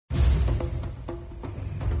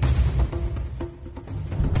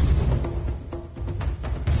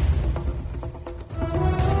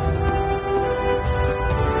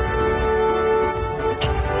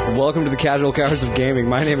welcome to the Casual Cowards of Gaming.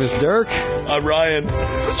 My name is Dirk. I'm Ryan.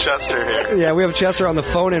 This is Chester here. Yeah, we have Chester on the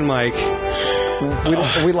phone-in mic.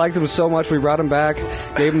 We liked him so much, we brought him back,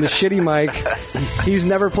 gave him the shitty mic. He's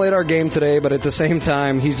never played our game today, but at the same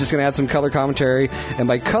time, he's just going to add some color commentary. And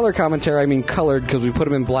by color commentary, I mean colored, because we put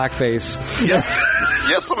him in blackface. Yes.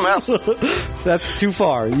 Yes, I'm massive. That's too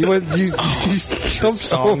far. You The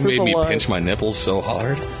song made me pinch my nipples so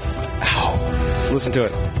hard. Ow. Listen to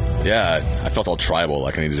it. Yeah, I felt all tribal,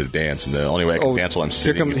 like I needed to dance, and the only way I can dance while I'm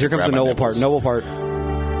sitting is to Here comes grab the my noble part. nipples. Noble part.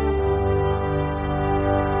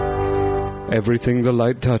 Everything the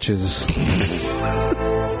light touches.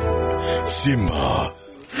 Simba.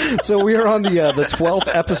 So we are on the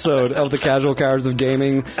 12th episode of the Casual Cowards of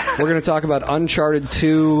Gaming. We're going to talk about Uncharted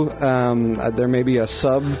 2. There may be a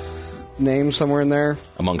sub name somewhere in there.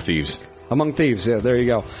 Among Thieves. Among Thieves, yeah, there you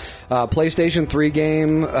go. PlayStation 3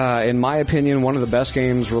 game, in my opinion, one of the best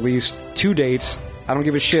games released to date. I don't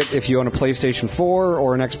give a shit if you own a PlayStation 4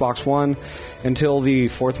 or an Xbox One. Until the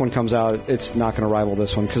fourth one comes out, it's not going to rival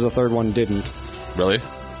this one, because the third one didn't. Really?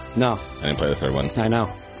 No. I didn't play the third one. I know.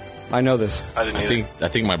 I know this. I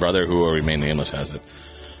think my brother, who will remain nameless, has it.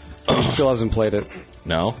 He still hasn't played it.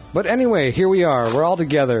 No? But anyway, here we are. We're all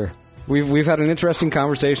together. We've had an interesting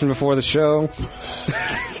conversation before the show.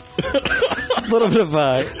 A little bit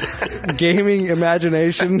of gaming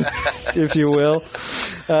imagination, if you will.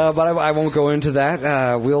 But I won't go into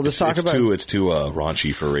that. We'll just talk about... It's too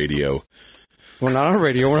raunchy for radio. We're not on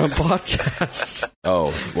radio. We're on podcasts.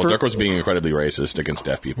 Oh, well, Dirk was being incredibly racist against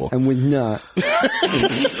deaf people. And we're not.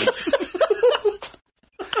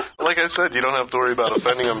 Like I said, you don't have to worry about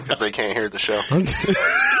offending them because they can't hear the show.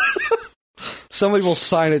 Somebody will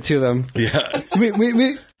sign it to them. Yeah.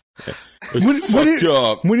 Wait. It's fucked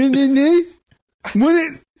up.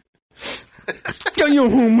 Get your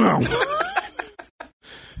home out.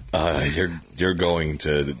 You're going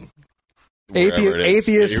to...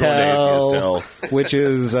 Atheist hell, which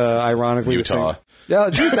is ironically Utah. Yeah,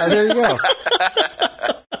 it's Utah. There you go.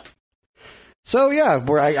 So yeah,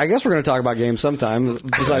 I guess we're going to talk about games sometime.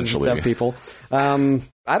 Besides deaf people, I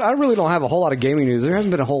really don't have a whole lot of gaming news. There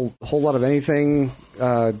hasn't been a whole lot of anything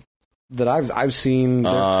that I've seen.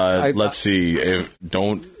 Let's see.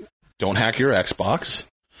 Don't hack your Xbox,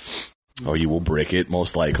 or you will break it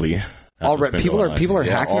most likely. Already, people are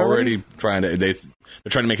hacking already. They're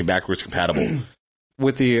trying to make it backwards compatible.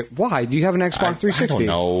 With the why? Do you have an Xbox 360? I don't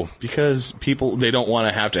know, because they don't want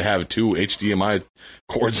to have two HDMI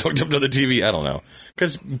cords hooked up to the TV. I don't know,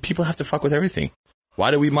 because people have to fuck with everything. Why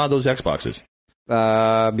do we mod those Xboxes?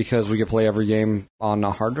 Because we could play every game on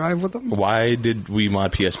a hard drive with them. Why did we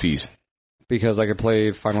mod PSPs? Because I could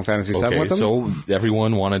play Final Fantasy VII with them. So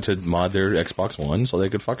everyone wanted to mod their Xbox One so they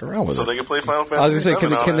could fuck around with it. So they could play Final Fantasy VII. I was going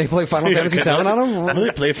to say, can they play Final Fantasy VII on them? Will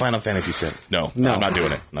they play Final Fantasy VII? No, I'm not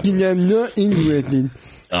doing it. I'm not interested.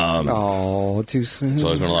 Too soon. So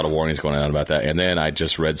there's been a lot of warnings going on about that. And then I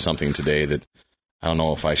just read something today that I don't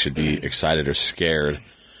know if I should be excited or scared.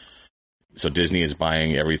 So Disney is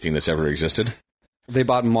buying everything that's ever existed. They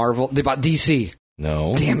bought Marvel. They bought DC.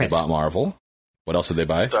 No. Damn it. They bought Marvel. What else did they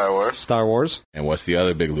buy? Star Wars. And what's the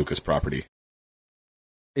other big Lucas property?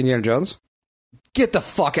 Indiana Jones? Get the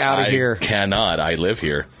fuck out of here. I cannot. I live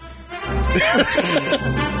here.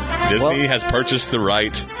 Disney has purchased the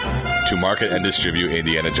right to market and distribute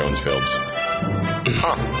Indiana Jones films.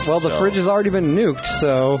 Well, the fridge has already been nuked,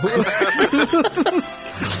 so...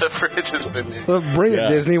 The fridge has been nuked. Bring it,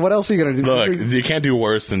 Disney. What else are you going to do? Look, you can't do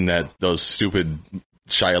worse than that. Those stupid...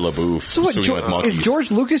 Shia LaBeouf swimming with monkeys. Is George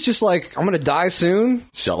Lucas just like, I'm going to die soon?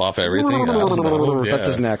 Sell off everything? I don't know. That's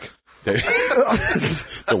his neck.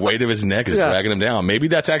 The weight of his neck is dragging him down. Maybe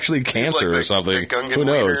that's actually cancer or something. Who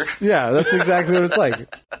knows? Yeah, that's exactly what it's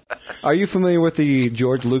like. Are you familiar with the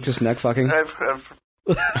George Lucas neck fucking? I've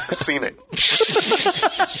seen it.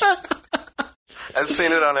 I've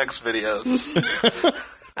seen it on X videos.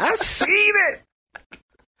 I've seen it!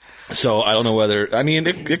 So, I don't know whether... I mean,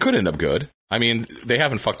 it could end up good. I mean, they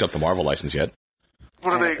haven't fucked up the Marvel license yet.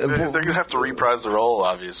 What are they? They're going to have to reprise the role,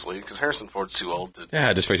 obviously, because Harrison Ford's too old to...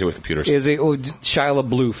 Yeah, just face it with computers. Shia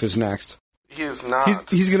LaBeouf is next. He is not.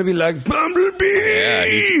 He's going to be like, Bumblebee! Yeah,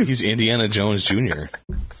 he's Indiana Jones Jr.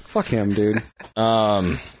 Fuck him, dude.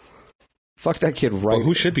 Fuck that kid right. Well,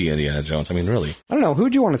 who should be Indiana Jones? I mean, really? I don't know. Who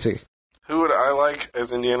do you want to see? Who would I like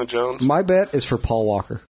as Indiana Jones? My bet is for Paul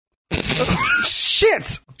Walker.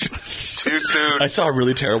 Shit! Too soon. I saw a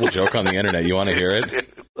really terrible joke on the internet. You want to hear it?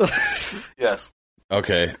 Yes.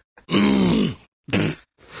 Okay. You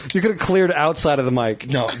could have cleared outside of the mic.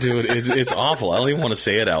 No, dude, it's awful. I don't even want to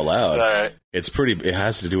say it out loud. All right. It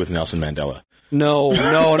has to do with Nelson Mandela. No.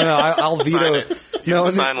 I'll veto it. No,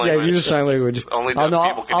 the sign language. Yeah, use the sign language. Only deaf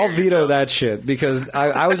people can I'll hear you, veto Joe. that shit because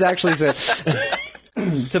I was actually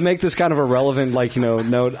to make this kind of a relevant,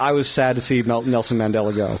 note. I was sad to see Nelson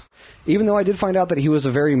Mandela go, even though I did find out that he was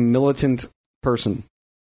a very militant person.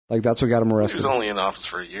 Like that's what got him arrested. He was only in office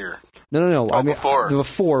for a year. No. Oh,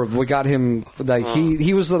 before we got him,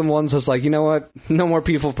 he was the ones that's like, you know what? No more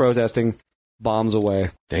people protesting. Bombs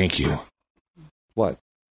away. Thank you. What?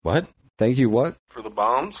 What? Thank you. What? For the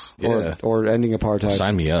bombs? Yeah. Or ending apartheid.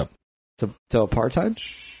 Sign me up. To apartheid?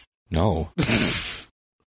 No.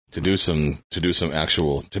 to do some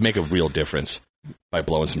actual, to make a real difference by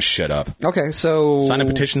blowing some shit up. Okay, so signing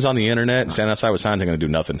petitions on the internet and standing outside with signs ain't going to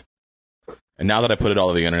do nothing. And now that I put it all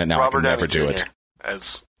over the internet, now Robert I can never Downey do Jr. it.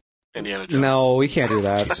 As Indiana Jones. No, we can't do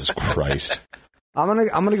that. Jesus Christ. I'm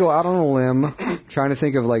gonna go out on a limb, trying to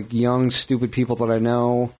think of like young, stupid people that I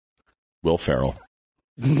know. Will Ferrell.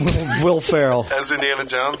 Will Ferrell. As Indiana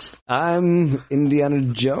Jones? I'm Indiana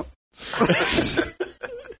Jones.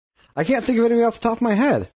 I can't think of anybody off the top of my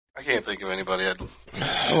head. I can't think of anybody.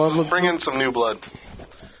 Well, bring in some new blood.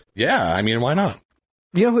 Yeah, I mean, why not?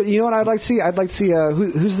 You know what I'd like to see? I'd like to see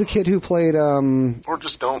who's the kid who played. Or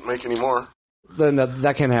just don't make any more. Then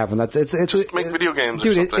that can't happen. It's just make video games,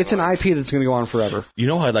 dude. Or something It's an IP that's going to go on forever. You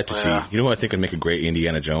know who I'd like to see? You know who I think would make a great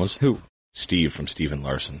Indiana Jones? Who? Steve from Steve and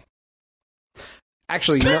Larson.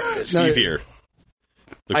 Actually, Steve here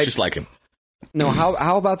looks just like him. No,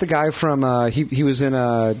 how about the guy from he was in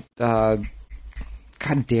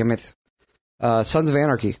God damn it, Sons of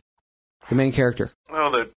Anarchy, the main character. Oh,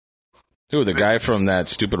 the guy from that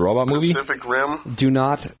stupid robot movie? Pacific Rim?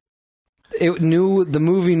 The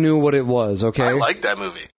movie knew what it was, okay? I like that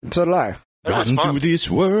movie. So did I. That was fun. Through this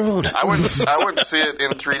world. I went to see it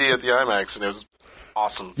in 3D at the IMAX, and it was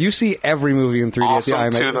awesome. You see every movie in 3D awesome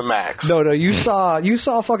at the IMAX. To the max. No, you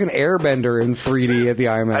saw fucking Airbender in 3D at the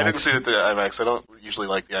IMAX. I didn't see it at the IMAX. I don't usually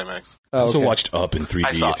like the IMAX. I also watched Up in 3D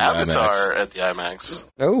I saw at the Avatar IMAX. at the IMAX.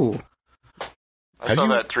 Oh. I saw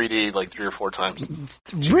that 3D like 3 or 4 times.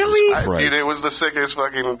 Really? Dude, it was the sickest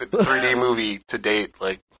fucking 3D movie to date.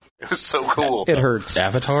 Like, it was so cool. It hurts.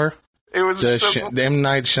 Avatar? It was the M.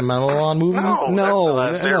 Night Shyamalan movie? No, that's the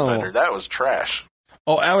Last Airbender. That was trash.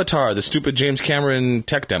 Oh, Avatar, the stupid James Cameron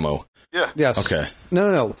tech demo. Yeah. Yes. Okay.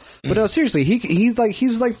 No. But no, seriously, he's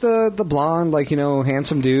like the blonde,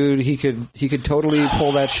 handsome dude. He could totally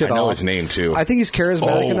pull that shit off. I know his name too. I think he's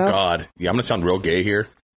charismatic enough. Oh God. Yeah, I'm gonna sound real gay here.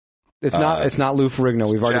 It's not Lou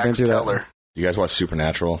Ferrigno. We've already been through that. You guys watch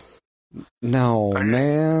Supernatural? No,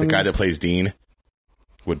 man. The guy that plays Dean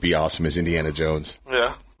would be awesome as Indiana Jones.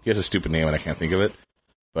 Yeah. He has a stupid name and I can't think of it,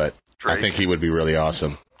 but Drake. I think he would be really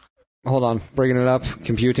awesome. Hold on, bringing it up.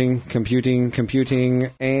 Computing,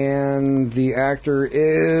 and the actor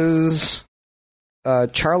is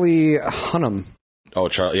Charlie Hunnam. Oh,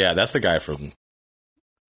 Charlie. Yeah, that's the guy from.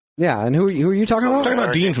 Yeah, and who are you talking about? I'm talking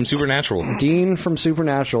about Dean from Supernatural. Dean from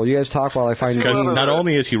Supernatural. You guys talk while I find. Because not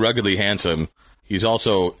only is he ruggedly handsome, he's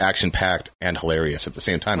also action-packed and hilarious at the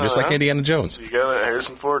same time, just like Indiana Jones. You got it.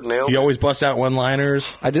 Harrison Ford nailed it. He always busts out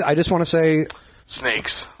one-liners. I just want to say.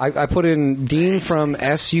 Snakes. I put in Dean from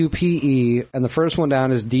SUPE, and the first one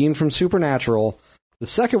down is Dean from Supernatural. The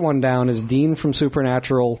second one down is Dean from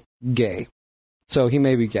Supernatural gay. So he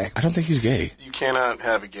may be gay. I don't think he's gay. You cannot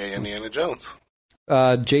have a gay Indiana Jones.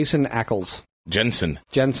 Jason Ackles. Jensen.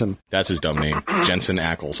 That's his dumb name. Jensen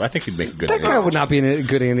Ackles. I think he'd make a good That guy would not be a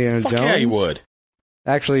good Indiana Jones. Yeah, he would.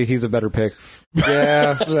 Actually, he's a better pick.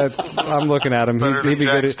 Yeah, I'm looking at him. He'd be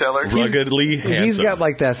good. Ruggedly handsome. He's got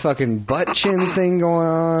like that fucking butt chin thing going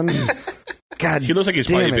on. God, he looks like he's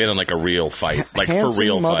probably been in like a real fight, like handsome for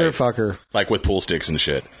real motherfucker, like with pool sticks and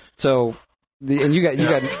shit. So, and you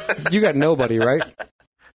got nobody, right?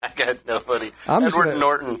 I got nobody. Edward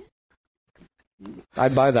Norton.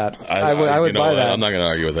 I'd buy that. I would buy that. I'm not going to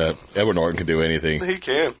argue with that. Edward Norton could do anything. He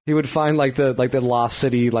can. He would find like the lost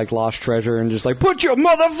city, like lost treasure, and just like put your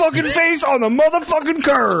motherfucking face on the motherfucking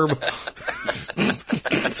curb.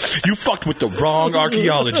 You fucked with the wrong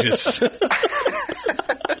archaeologist.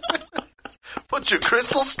 Put your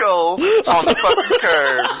crystal skull on the fucking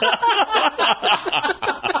curb.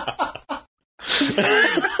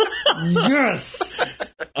 Yes.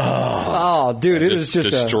 Oh, dude, it is just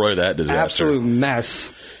destroy that disaster. Absolute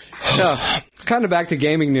mess. Kind of back to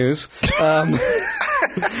gaming news.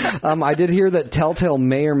 I did hear that Telltale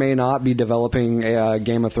may or may not be developing a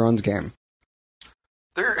Game of Thrones game.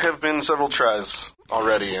 There have been several tries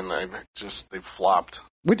already, and they've flopped.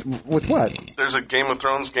 With what? There's a Game of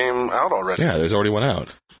Thrones game out already. Yeah, there's already one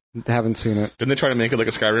out. Haven't seen it. Didn't they try to make it like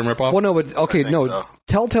a Skyrim ripoff? Well, no, but okay, no. so.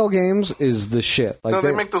 Telltale Games is the shit. Like no,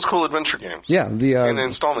 they make those cool adventure games. Yeah, in the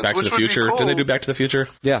installments. Back to the Future. Cool. Didn't they do Back to the Future?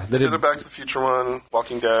 Yeah, they did a Back to the Future one.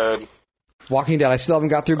 Walking Dead. Walking Dead. I still haven't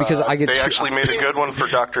got through because I get. They actually made a good one for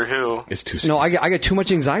Doctor Who. It's too. No, I get too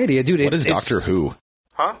much anxiety, dude. What is Doctor Who?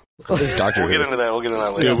 Huh? What is Doctor Who? We'll get into that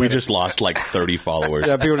later. Dude, we just lost like 30 followers.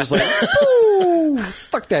 Yeah, people are just like, ooh,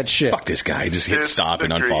 fuck that shit. Fuck this guy. Just hit stop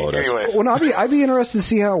and unfollowed us. Anyway. Well, no, I'd be interested to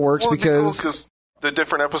see how it works because the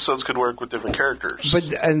different episodes could work with different characters.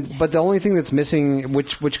 But the only thing that's missing,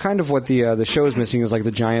 which kind of what the show is missing, is like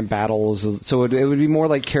the giant battles. So it would be more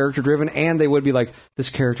like character driven, and they would be like,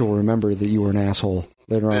 this character will remember that you were an asshole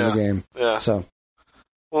later on in the game. Yeah. So.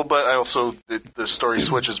 Well, but I also the story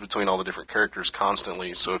switches between all the different characters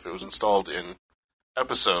constantly. So if it was installed in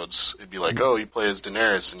episodes, it'd be like, oh, you play as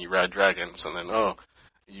Daenerys and you ride dragons, and then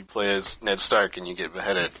you play as Ned Stark and you get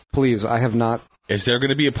beheaded. Please, I have not. Is there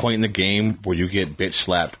going to be a point in the game where you get bitch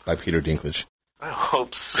slapped by Peter Dinklage? I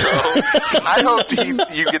hope so. I hope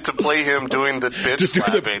you get to play him doing the bitch just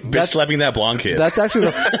slapping. Bitch slapping that blonde kid. That's actually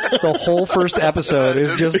the whole first episode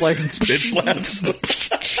is just like bitch slaps.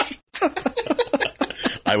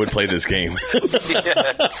 I would play this game.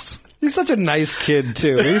 Yes. He's such a nice kid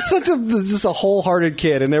too. He's just a wholehearted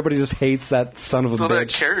kid, and everybody just hates that son of a bitch. That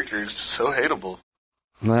character is so hateable.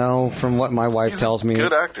 Well, from what my wife tells me,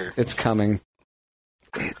 good actor. It's coming.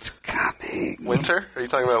 It's coming. Winter? Are you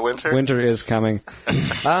talking about Winter? Winter is coming.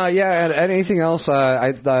 Yeah. And anything else?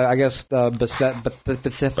 I guess Bethesda.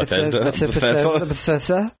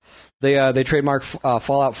 They trademarked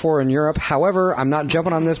Fallout 4 in Europe. However, I'm not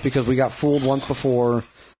jumping on this because we got fooled once before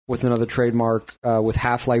with another trademark with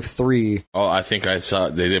Half-Life 3. Oh, I think I saw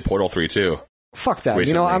they did Portal 3 too. Fuck that.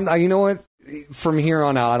 Recently. You know what? From here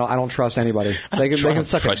on out, I don't trust anybody. They can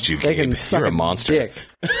suck trust you, they Gabe. can suck You're a monster. Dick.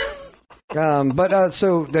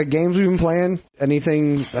 So the games we've been playing.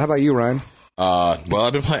 Anything? How about you, Ryan? Well,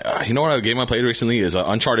 I've been playing. You know what? A game I played recently is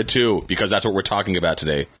Uncharted 2 because that's what we're talking about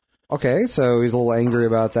today. Okay, so he's a little angry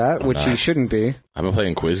about that, which he shouldn't be. I've been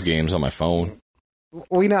playing quiz games on my phone.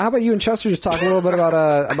 Well, how about you and Chester just talk a little bit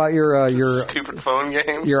about your stupid phone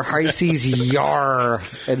games, your high seas yar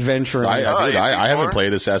adventure. I haven't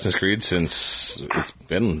played Assassin's Creed since it's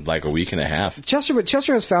been like a week and a half. Chester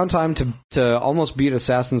has found time to almost beat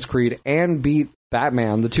Assassin's Creed and beat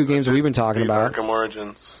Batman, the two games that we've been talking about. Arkham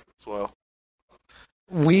Origins as well.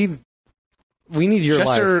 We need your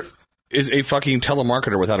Chester life. Is a fucking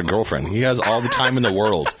telemarketer without a girlfriend. He has all the time in the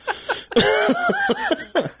world.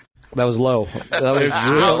 That was low. That was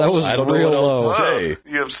I don't know real what else low. to say.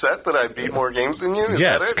 You upset that I beat more games than you? Is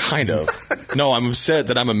yes, that it? kind of. No, I'm upset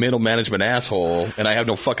that I'm a middle management asshole and I have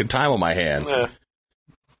no fucking time on my hands.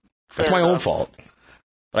 That's my own fault.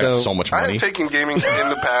 I have so much money. I have taken gaming in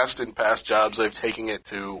the past, in past jobs, I've taken it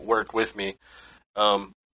to work with me.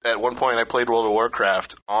 At one point, I played World of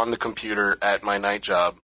Warcraft on the computer at my night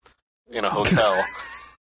job in a hotel.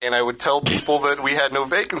 And I would tell people that we had no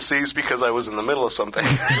vacancies because I was in the middle of something.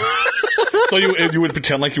 So you would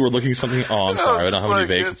pretend like you were looking at something. Oh, I'm sorry, I don't have any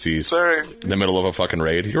vacancies. Sorry. In the middle of a fucking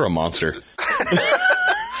raid. You're a monster.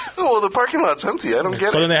 Oh, well, the parking lot's empty. I don't get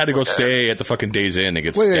it. So then they had to go stay at the fucking Days Inn and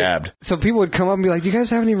get stabbed. So people would come up and be like, do you guys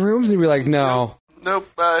have any rooms? And you'd be like, no. Nope,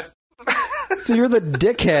 bye. So you're the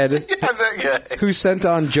dickhead that guy who sent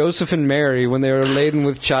on Joseph and Mary when they were laden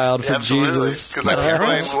with child for Jesus. Because I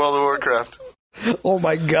was playing World of Warcraft. Oh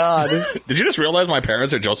my God! Did you just realize my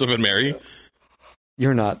parents are Joseph and Mary?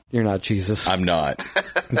 You're not Jesus. I'm not.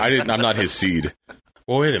 I'm not his seed.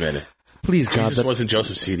 Well, wait a minute. Please, God, Jesus wasn't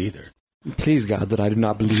Joseph's seed either. Please, God, that I do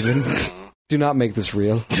not believe in. Do not make this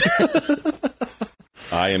real.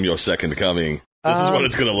 I am your second coming. This is what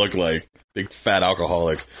it's going to look like. Big fat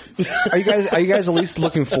alcoholic. Are you guys at least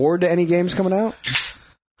looking forward to any games coming out?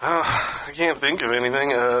 I can't think of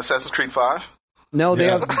anything. Assassin's Creed 5. No, they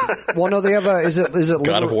have. Well, no, they have. Is it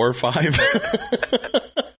God of War 5?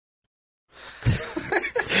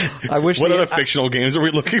 I wish. What other fictional games are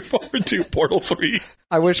we looking forward to? Portal 3.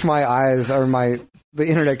 I wish my eyes or the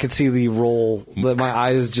internet could see the roll that my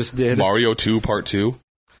eyes just did. Mario 2 Part 2.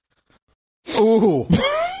 Ooh,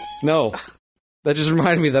 no, that just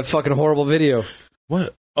reminded me of that fucking horrible video.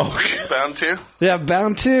 What? Oh, okay. Bound 2. Yeah,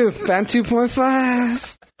 Bound 2, Bound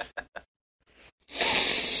 2.5.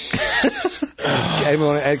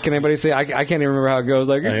 Can anybody say? I can't even remember how it goes.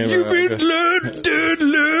 Like you've been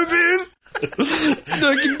loving,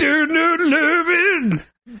 like you do not loving,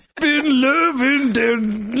 been loving,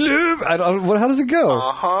 done love. I don't. How does it go?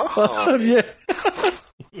 Yeah.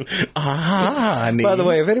 By the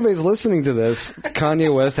way, if anybody's listening to this,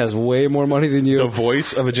 Kanye West has way more money than you. The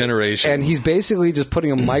voice of a generation. And he's basically just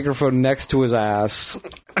putting a microphone next to his ass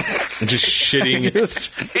and just shitting.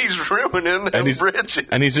 He's ruining bridges.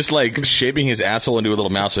 And he's just like shaping his asshole into a little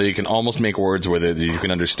mouth so he can almost make words with it that you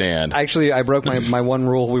can understand. Actually, I broke my one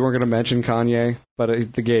rule. We weren't going to mention Kanye,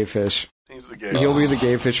 but the gay fish. He's the gay. He'll be the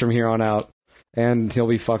gay fish from here on out. And he'll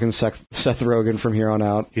be fucking Seth Rogen from here on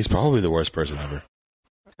out. He's probably the worst person ever.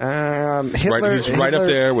 Hitler, he's right up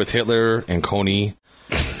there with Hitler and Coney.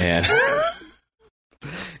 And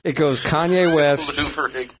it goes Kanye West,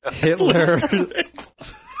 Hitler. Why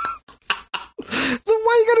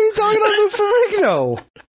are you going to be talking about Lou Ferrigno?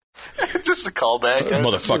 Just a callback.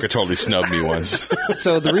 Motherfucker totally snubbed me once.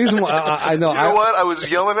 So the reason why I know... You know what? I was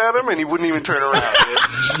yelling at him and he wouldn't even turn around.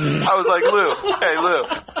 I was like, Lou, hey, Lou.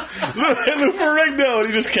 Lou Ferrigno. And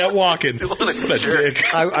he just kept walking. What a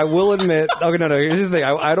dick. I will admit... Okay, no. Here's the thing.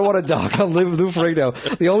 I don't want to dog on Lou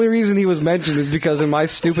Ferrigno. The only reason he was mentioned is because in my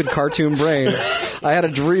stupid cartoon brain, I had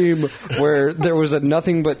a dream where there was it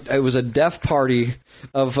was a deaf party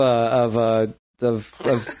of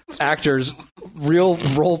actors real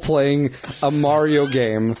role playing a Mario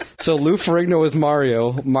game. So Lou Ferrigno was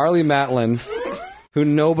Mario, Marley Matlin, who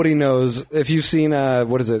nobody knows. If you've seen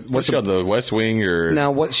what is it? What's she on the West Wing or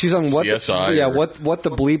now? What she's on? What? CSI? What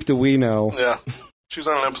the bleep do we know? Yeah, she was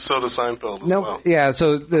on an episode of Seinfeld as well. Yeah.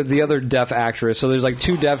 So the other deaf actress. So there's like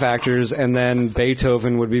two deaf actors, and then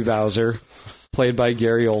Beethoven would be Bowser, played by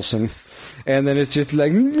Gary Olson. And then it's just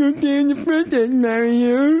like, we're going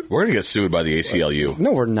to get sued by the ACLU.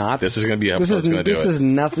 No, we're not. This is going to be an episode that's going to do it. This is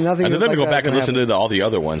nothing. And then like we go back and listen to all the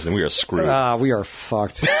other ones, and we are screwed. We are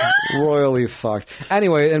fucked. Royally fucked.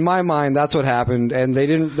 Anyway, in my mind, that's what happened. And they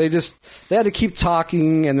had to keep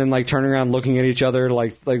talking and then like turning around looking at each other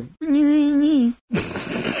like.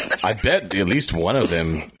 I bet at least one of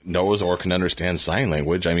them knows or can understand sign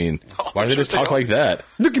language. I mean, why do they just talk like that?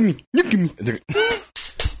 Look at me. Look at me.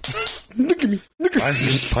 Look at me. Look at me.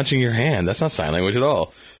 You're just punching your hand. That's not sign language at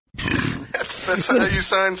all. That's how you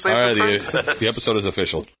sign Save all right, the Princess. The episode is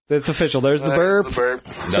official. It's official. There's the burp. The burp.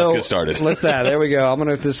 Let's get started. Let's that. There we go.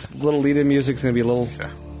 This little lead-in music's going to be a little... Okay.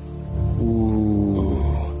 Ooh.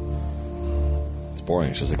 It's boring.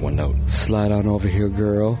 It's just like one note. Slide on over here,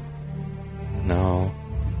 girl. No.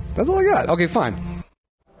 That's all I got. Okay, fine.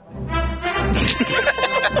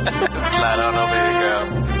 Slide on over here,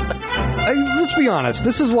 girl. Let's be honest.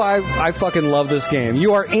 This is why I fucking love this game.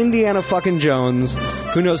 You are Indiana fucking Jones,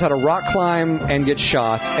 who knows how to rock climb and get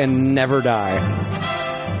shot and never die.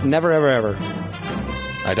 Never, ever, ever.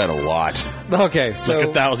 I died a lot. Okay, so... Like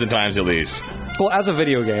 1,000 times at least. Well, as a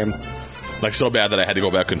video game... Like so bad that I had to go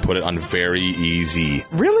back and put it on very easy.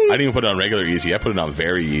 Really? I didn't even put it on regular easy. I put it on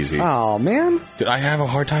very easy. Oh, man. Dude, I have a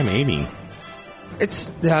hard time aiming.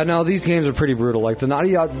 No, these games are pretty brutal. Like, the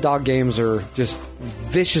Naughty Dog games are just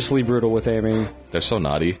viciously brutal with aiming. They're so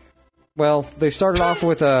naughty. Well, they started off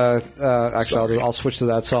with actually, I'll switch to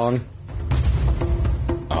that song.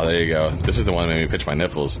 Oh, there you go. This is the one that made me pitch my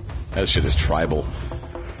nipples. That shit is tribal.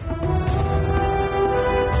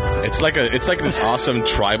 It's like this awesome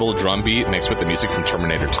tribal drum beat mixed with the music from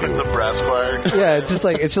Terminator 2. The brass choir. Yeah, it just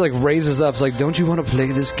like raises up. It's like, don't you want to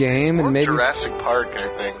play this game? It's and maybe Jurassic Park, I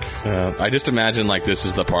think. I just imagine like this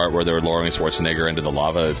is the part where they're lowering Schwarzenegger into the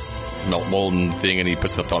lava molten thing, and he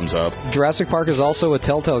puts the thumbs up. Jurassic Park is also a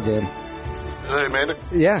Telltale game. They made it.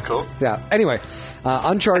 Yeah, that's cool. Yeah. Anyway,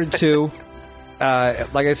 Uncharted 2.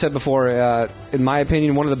 Like I said before, in my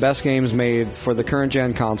opinion, one of the best games made for the current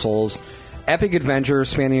gen consoles. Epic adventure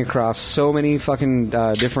spanning across so many fucking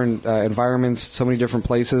different environments, so many different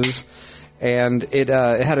places, and it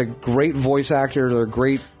had a great voice actor, a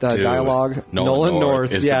great dialogue. Nolan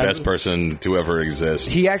North is the best person to ever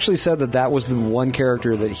exist. He actually said that was the one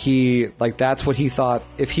character that that's what he thought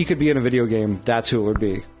if he could be in a video game, that's who it would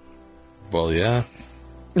be. Well, yeah.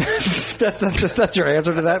 That's your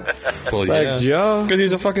answer to that? Well, yeah. Because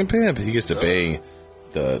he's a fucking pimp. He gets to bang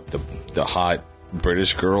the hot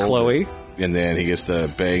British girl, Chloe. And then he gets to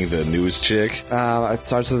bang the news chick. It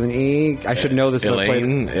starts with an E. I should know this.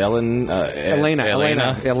 Elena.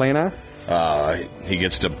 He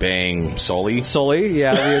gets to bang Sully.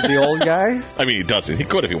 Yeah, the old guy. I mean, he doesn't. He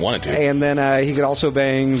could if he wanted to. And then he could also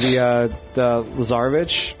bang the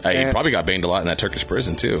Lazarevich. He probably got banged a lot in that Turkish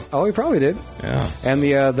prison, too. Oh, he probably did. Yeah. And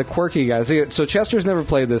the quirky guy. So Chester's never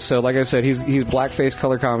played this, so like I said, he's blackface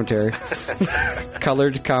color commentary.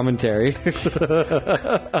 Colored commentary.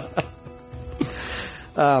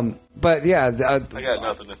 But yeah, I got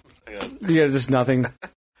nothing. Yeah, just nothing.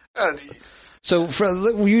 So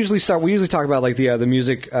we usually talk about like the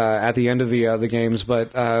music at the end of the games,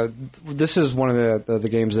 but this is one of the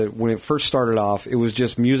games that when it first started off, it was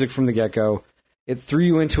just music from the get go. It threw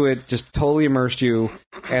you into it, just totally immersed you,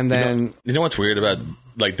 and then you know what's weird about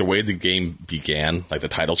like the way the game began, like the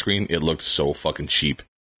title screen, it looked so fucking cheap.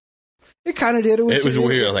 It kind of did. It was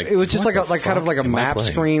weird. Like it was just kind of like a am I map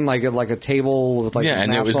playing? screen, like a table with like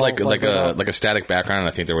and it maps was all- like a static background. And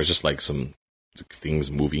I think there was just like some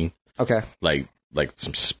things moving, okay. like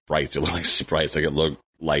some sprites. It looked like sprites. Like it looked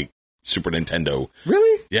like Super Nintendo.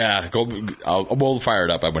 Really? Yeah, we'll fire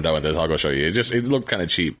it up. I went down with this. I'll go show you. It looked kind of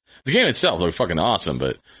cheap. The game itself looked fucking awesome,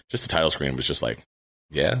 but just the title screen was just like,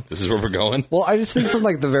 yeah, this is where we're going. Well, I just think from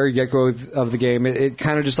like the very get go of the game, it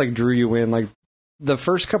kind of just like drew you in. Like the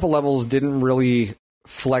first couple levels didn't really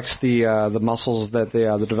flex the muscles that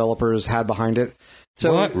the developers had behind it.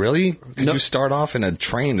 So what? Really? Could No. you start off in a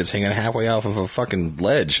train that's hanging halfway off of a fucking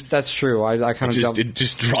ledge? That's true. I kind of jumped. It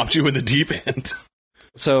just dropped you in the deep end.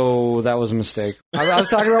 So that was a mistake. I was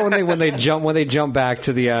talking about when they jump back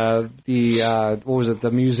to the what was it,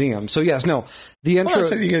 the museum. So yes, no, the intro. Well, I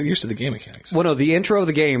said you get used to the game mechanics. Well, no, the intro of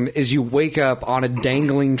the game is you wake up on a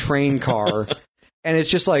dangling train car, and it's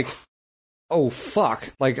just like, oh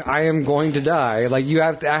fuck, like I am going to die. Like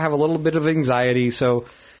I have a little bit of anxiety, so.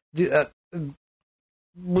 A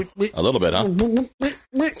little bit, huh?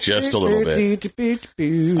 Just a little bit.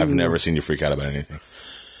 I've never seen you freak out about anything.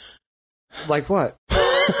 Like what?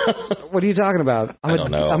 What are you talking about? I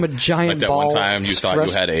don't know. I'm a giant like that ball. one time you thought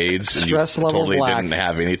you had AIDS and you stress level totally black. didn't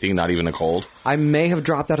have anything, not even a cold. I may have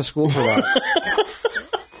dropped out of school for that.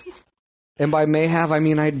 And by may have, I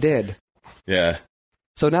mean I did. Yeah.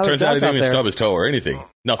 So now Turns that out he that's didn't out even there, stub his toe or anything.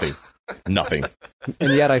 Nothing.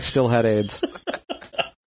 and yet I still had AIDS.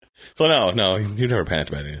 So no, you never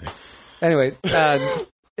panicked about anything. Anyway,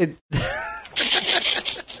 it.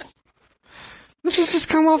 This has just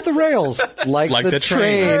come off the rails, like the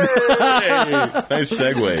train. Hey, nice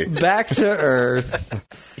segue. Back to Earth.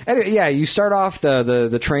 Anyway, yeah, you start off,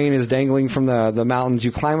 the train is dangling from the mountains.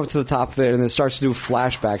 You climb up to the top of it, and it starts to do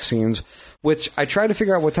flashback scenes, which I tried to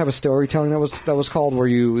figure out what type of storytelling that was called, where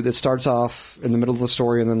it starts off in the middle of the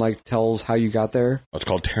story and then like tells how you got there. It's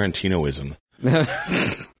called Tarantinoism.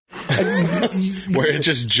 Where it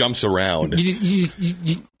just jumps around. You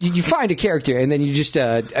find a character and then you just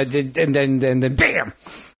and then bam.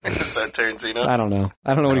 Is that Tarantino? I don't know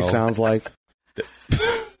what he sounds like. Or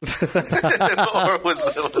was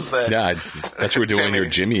that? Yeah, I thought you were doing your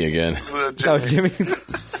Jimmy again. Oh, Jimmy.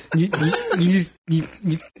 you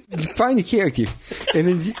find a character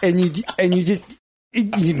and you just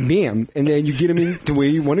bam, and then you get him in to where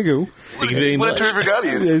you want to go. Thank you very What a much. terrific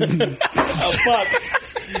audience. Oh, fuck.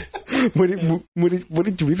 What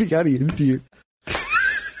a terrific audience, dear.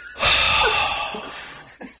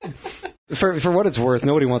 For what it's worth,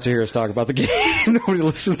 nobody wants to hear us talk about the game. Nobody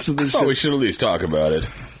listens to this Oh, shit. we should at least talk about it.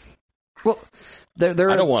 Well, I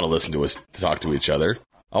don't want to listen to us talk to each other.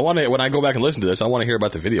 I want to. When I go back and listen to this, I want to hear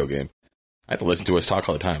about the video game. I have to listen to us talk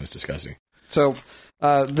all the time. It's disgusting. So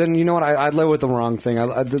then you know what? I led with the wrong thing.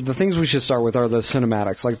 The things we should start with are the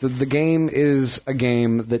cinematics. Like the game is a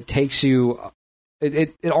game that takes you.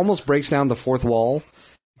 It almost breaks down the fourth wall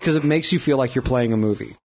because it makes you feel like you're playing a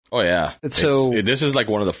movie. Oh yeah. So this is like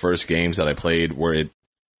one of the first games that I played where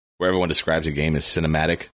everyone describes a game as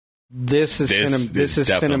cinematic. This is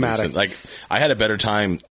definitely cinematic. Like I had a better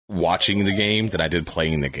time watching the game than I did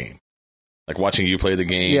playing the game. Like watching you play the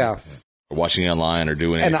game. Yeah. Or watching it online or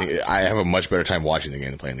doing anything. I have a much better time watching the game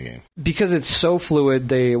than playing the game. Because it's so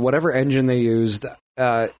fluid. Whatever engine they used,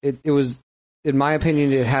 it was, in my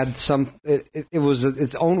opinion, it had it was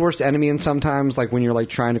its own worst enemy. And sometimes, like when you're like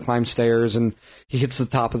trying to climb stairs and he hits the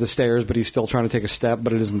top of the stairs, but he's still trying to take a step,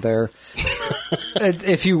 but it isn't there.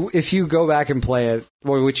 If you go back and play it,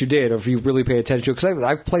 or which you did, or if you really pay attention to it, because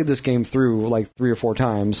I've played this game through like 3 or 4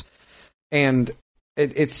 times, and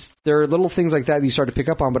there are little things like that you start to pick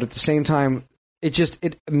up on, but at the same time,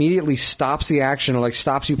 it immediately stops the action, or like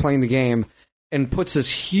stops you playing the game, and puts this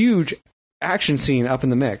huge action scene up in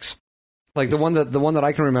the mix. Like the one that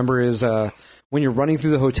I can remember is when you're running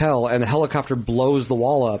through the hotel and the helicopter blows the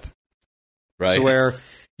wall up, right? So where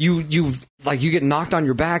you get knocked on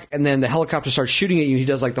your back, and then the helicopter starts shooting at you, and he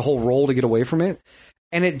does like the whole roll to get away from it,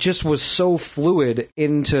 and it just was so fluid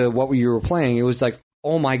into what you were playing. It was like,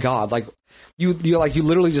 oh my god, like. You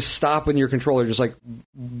literally just stop in your controller, just like,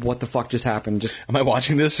 what the fuck just happened? Just am I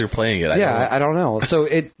watching this or playing it? I don't know. So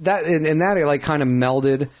it like kind of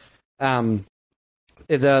melded.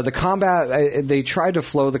 The combat, they tried to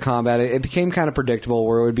flow the combat. It became kind of predictable,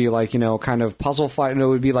 where it would be like, kind of puzzle fight. It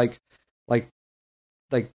would be like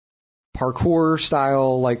parkour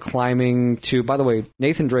style, like climbing to. By the way,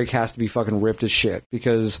 Nathan Drake has to be fucking ripped as shit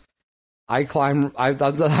because I've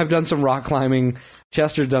done some rock climbing.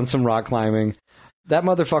 Chester's done some rock climbing. That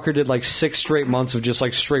motherfucker did like 6 straight months of just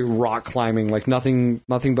like straight rock climbing, like nothing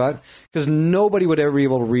but, because nobody would ever be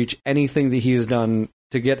able to reach anything that he has done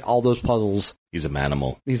to get all those puzzles. He's a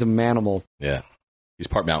manimal. He's a manimal. Yeah, he's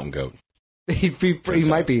part mountain goat. He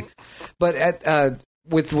might be, but at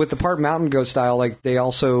with the part mountain goat style, like they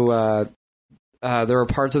also there are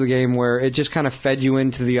parts of the game where it just kind of fed you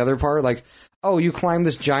into the other part, like, oh, you climbed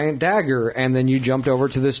this giant dagger, and then you jumped over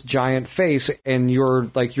to this giant face, and you're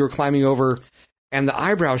climbing over. And the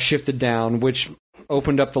eyebrows shifted down, which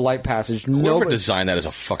opened up the light passage. Whoever designed that is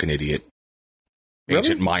a fucking idiot. Really?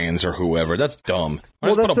 Ancient Mayans or whoever. That's dumb.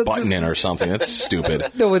 Well, put a button in or something. That's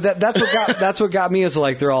stupid. No, that's what got me is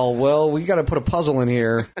like they're all, well, we got to put a puzzle in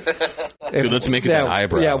here. Dude, let's make it that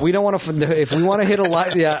eyebrow. Yeah, we don't want to. If we want to hit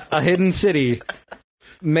a hidden city,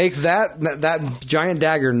 make that giant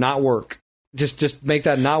dagger not work. Just make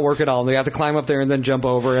that not work at all. And they have to climb up there and then jump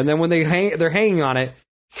over. And then when they're hanging on it.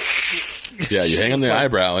 Yeah, you hang on the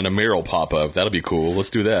eyebrow and a mirror will pop up. That'll be cool. Let's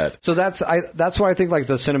do that. So that's why I think like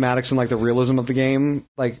the cinematics and like the realism of the game,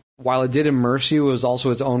 like while it did immerse you, it was also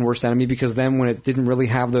its own worst enemy, because then when it didn't really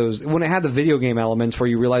have when it had the video game elements where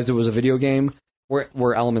you realized it was a video game,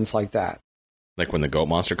 were elements like that. Like when the goat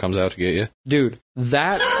monster comes out to get you? Dude,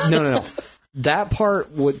 no. That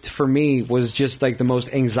part for me was just like the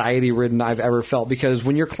most anxiety ridden I've ever felt, because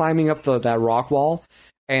when you're climbing up that rock wall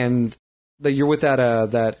and you're with that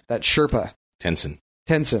Sherpa.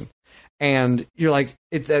 Tensen. And you're like,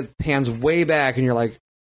 that pans way back, and you're like,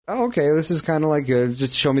 oh, okay, this is kind of like good.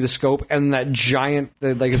 Just show me the scope. And that giant,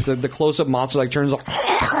 the close-up monster like turns like,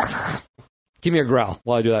 give me a growl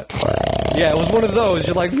while I do that. Yeah, it was one of those.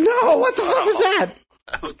 You're like, no, what the fuck was that?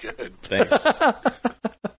 That was good. Thanks.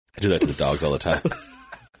 I do that to the dogs all the time.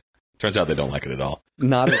 Turns out they don't like it at all.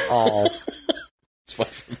 Not at all. It's fun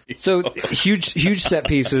for me. So huge set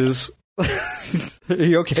pieces. Are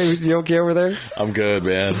you okay? You okay over there? I'm good,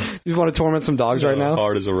 man. You just want to torment some dogs right now?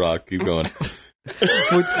 Hard as a rock. Keep going.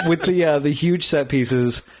 with the huge set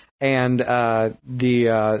pieces and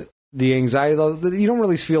the anxiety, though, you don't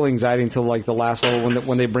really feel anxiety until like the last level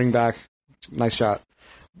when they bring back. Nice shot.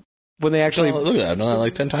 When they actually look at that, I've done that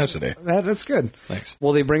like 10 times today. That's good. Thanks.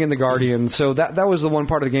 Well, they bring in the Guardians, so that was the one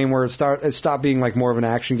part of the game where it stopped being like more of an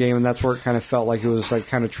action game, and that's where it kind of felt like it was like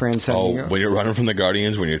kind of transcending. Oh, when you're running from the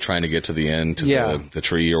Guardians, when you're trying to get to the end, to the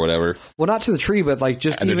tree or whatever. Well, not to the tree, but like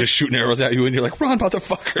just and they're just shooting arrows at you, and you're like, run,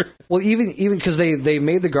 motherfucker. Well, even because they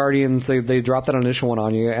made the Guardians, they dropped that initial one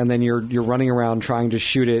on you, and then you're running around trying to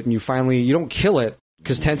shoot it, and you don't kill it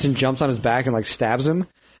because Tensen jumps on his back and like stabs him.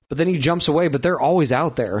 But then he jumps away, but they're always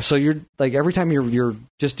out there. So you're like, every time you're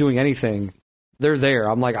just doing anything, they're there.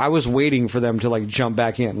 I'm like, I was waiting for them to like jump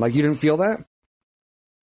back in. Like, you didn't feel that?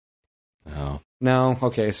 No.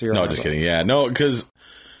 Okay, so you're no, just kidding. Yeah, no, because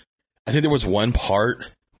I think there was one part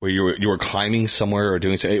where you were climbing somewhere or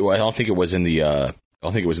doing something. Well, I don't think it was in the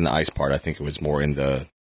ice part. I think it was more in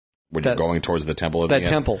you're going towards the temple. That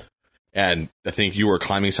temple. And I think you were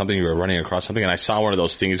climbing something, you were running across something, and I saw one of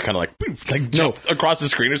those things kind of like jump across the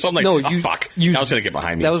screen or something. Like, fuck, I was going to get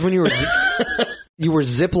behind me. That was when you were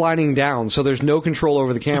zip-lining down, so there's no control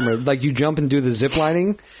over the camera. Like, you jump and do the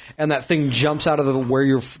zip-lining, and that thing jumps out of where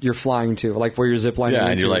you're flying to, like where you're zip-lining. Yeah,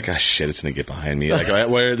 and you're like, oh, shit, it's going to get behind me. Like,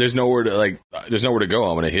 where there's nowhere to go,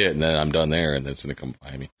 I'm going to hit, and then I'm done there, and then it's going to come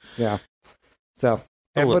behind me. Yeah. So,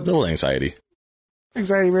 a little anxiety.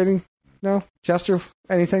 Anxiety rating? No? Chester,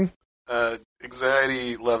 anything?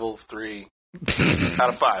 Anxiety level 3 out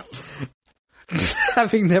of 5.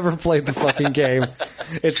 Having never played the fucking game,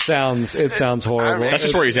 it sounds horrible. That's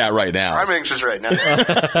just where he's at right now. I'm anxious right now.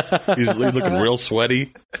 He's looking real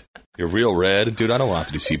sweaty. You're real red, dude. I don't want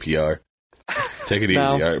to have to do CPR. Take it easy.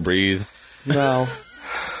 All right, breathe. No.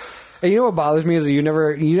 And you know what bothers me is that you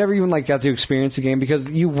never even like got to experience the game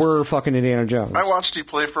because you were fucking Indiana Jones. I watched you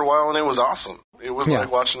play for a while and it was awesome. It was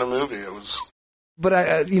like watching a movie. It was.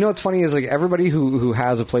 But you know what's funny is like everybody who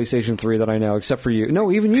has a PlayStation 3 that I know, except for you.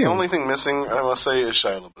 No, even you. The only thing missing, I must say, is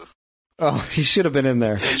Shia LaBeouf. Oh, he should have been in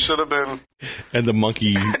there. He should have been. And the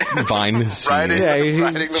monkey vine scene.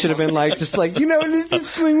 He should have been like, just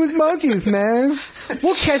swing with monkeys, man.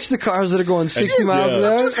 We'll catch the cars that are going 60 miles an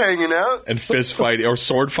hour. Just hanging out. And fist fighting, or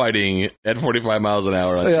sword fighting at 45 miles an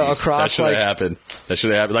hour. Across. That should have happened.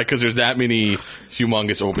 Like, because there's that many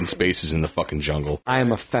humongous open spaces in the fucking jungle. I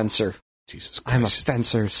am a fencer. Jesus Christ. I'm a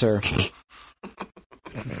fencer, sir.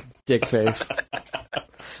 Dick face.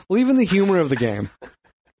 Well, even the humor of the game.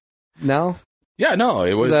 No? Yeah, no.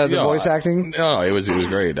 It was the voice acting? No, it was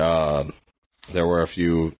great. There were a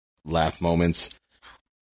few laugh moments.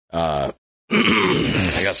 I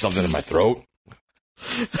got something in my throat.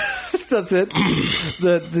 That's it.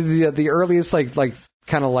 The earliest like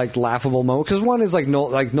kind of like laughable moment, because one is like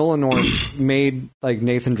Nolan North made like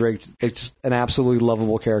Nathan Drake just an absolutely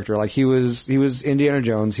lovable character. Like he was Indiana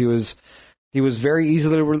Jones. He was very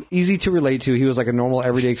easy to relate to. He was like a normal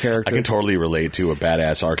everyday character. I can totally relate to a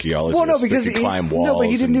badass archaeologist. Well, no, because that can climb walls. No, but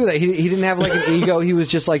he didn't do that. He didn't have like an ego. He was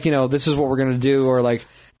just like, this is what we're gonna do, or like,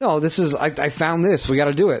 no, this is I found this. We got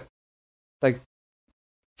to do it. Like,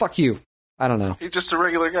 fuck you. I don't know. He's just a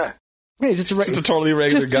regular guy. Hey, just a totally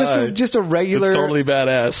regular guy. Just a regular, it's totally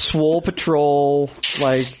badass. Swole Patrol.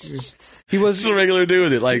 Like he was just a regular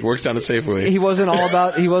dude that like works down at Safeway. He wasn't all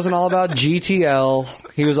about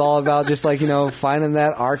GTL. He was all about just like finding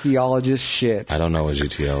that archaeologist shit. I don't know what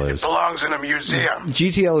GTL is. It belongs in a museum.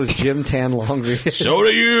 GTL is Gym Tan Laundry. So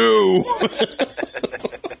do you.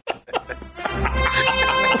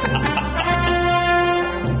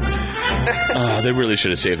 They really should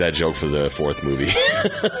have saved that joke for the fourth movie.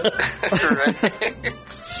 Right?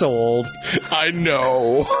 So old. I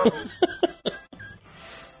know.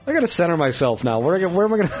 I gotta center myself now. Where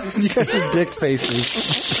am I gonna? You guys are dick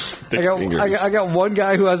faces. I got one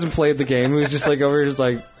guy who hasn't played the game who's just like over here, just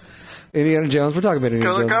like Indiana Jones. We're talking about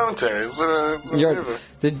Indiana Jones. Color commentary.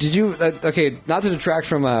 Did you? Okay, not to detract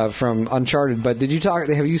from Uncharted, but did you talk?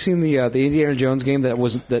 Have you seen the Indiana Jones game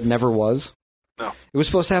that never was? No. It was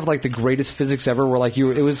supposed to have like the greatest physics ever. Where like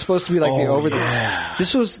it was supposed to be like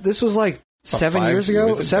This was like 7 years ago.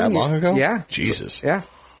 Was it that long ago? Yeah. Jesus. Yeah.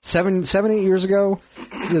 8 years ago,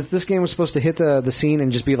 this game was supposed to hit the scene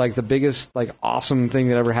and just be like the biggest, like, awesome thing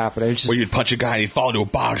that ever happened. It's just, where you'd punch a guy and he'd fall into a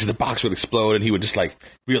box and the box would explode and he would just like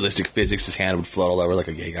realistic physics, his hand would float all over like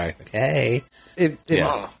a gay guy. Like, hey. It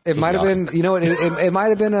might have been, it might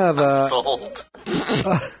have been of sold.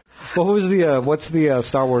 What's the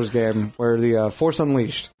Star Wars game where the Force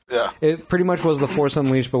Unleashed? Yeah. It pretty much was the Force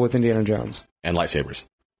Unleashed, but with Indiana Jones. And lightsabers.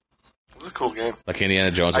 It was a cool game. Like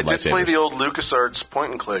Indiana Jones with lightsabers. I did play the old LucasArts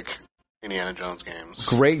point-and-click Indiana Jones games.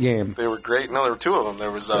 Great game. They were great. No, there were two of them.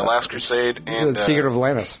 There was Last Crusade and Secret of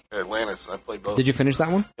Atlantis. Atlantis. I played both. Did you finish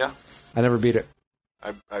that one? Yeah. I never beat it.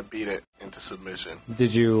 I beat it into submission.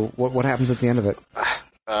 Did you? What happens at the end of it? I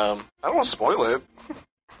don't want to spoil it.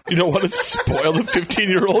 You don't want to spoil the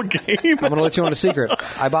 15-year-old game? I'm going to let you on a secret.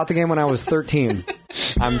 I bought the game when I was 13.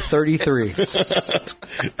 I'm 33.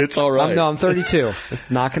 It's all right. I'm 32.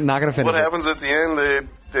 Not going to finish What happens at the end,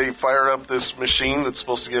 they fire up this machine that's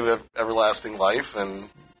supposed to give everlasting life, and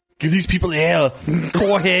give these people hell.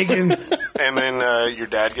 Corhagen. And then your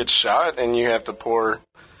dad gets shot, and you have to pour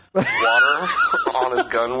water on his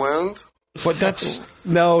gun wound. But that's...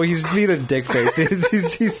 No, he's being a dick face.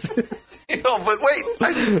 he's but wait,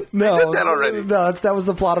 I did that already. No, that was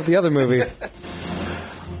the plot of the other movie.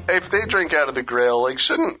 If they drink out of the Grail, like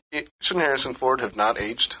shouldn't Harrison Ford have not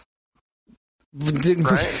aged?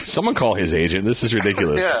 Right? Someone call his agent. This is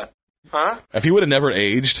ridiculous. Yeah. Huh? If he would have never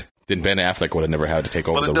aged, then Ben Affleck would have never had to take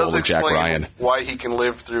over the role of Jack Ryan. Why he can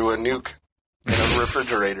live through a nuke in a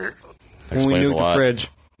refrigerator. When we nuked the fridge.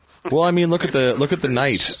 Well, I mean, look at the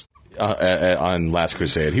knight on Last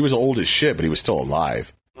Crusade. He was old as shit, but he was still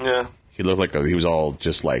alive. Yeah. He looked like he was all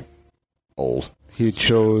just like old. He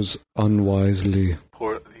chose unwisely.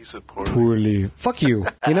 He said poorly. Fuck you.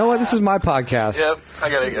 You know what? This is my podcast. Yep.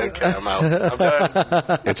 I'm out. I'm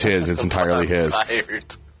done. It's his. It's entirely his.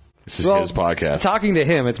 Tired. This is his podcast. Talking to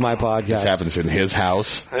him, it's my podcast. This happens in his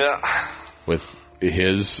house. Yeah. With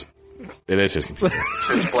his... It is his computer. It's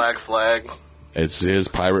his black flag. It's his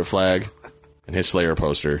pirate flag and his Slayer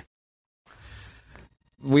poster.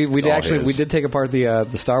 We did take apart the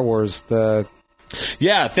Star Wars.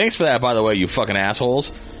 Yeah, thanks for that, by the way, you fucking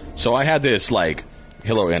assholes. So I had this, like...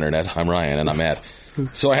 Hello, Internet. I'm Ryan, and I'm Matt.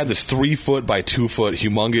 So I had this 3-foot by 2-foot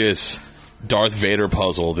humongous Darth Vader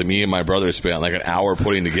puzzle that me and my brother spent like an hour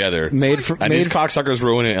putting together. And these cocksuckers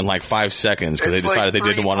ruined it in like 5 seconds because they decided they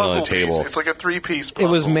didn't want it on the table. It's like a 3-piece puzzle.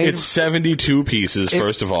 It was made. It's 72 pieces,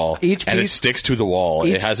 first of all. And it sticks to the wall.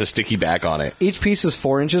 It has a sticky back on it. Each piece is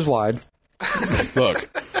 4 inches wide. Look.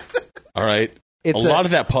 All right. A lot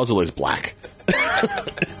of that puzzle is black.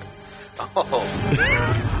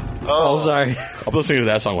 Oh, sorry. I'm listening to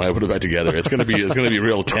that song when I put it back together. It's gonna be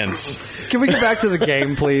real tense. Can we get back to the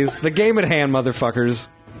game, please? The game at hand, motherfuckers.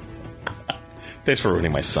 Thanks for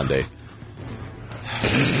ruining my Sunday.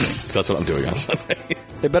 That's what I'm doing on Sunday.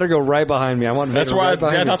 It better go right behind me. I want. That's why.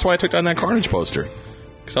 That's why I took down that Carnage poster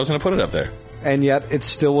because I was going to put it up there. And yet, it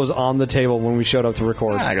still was on the table when we showed up to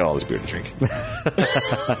record. I got all this beer to drink.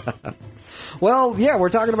 Well, yeah,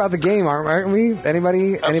 we're talking about the game, aren't we?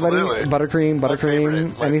 Anybody? Absolutely. Buttercream?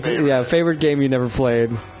 My anything? favorite. Yeah, favorite game you never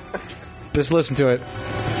played. Just listen to it.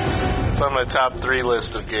 It's on my top 3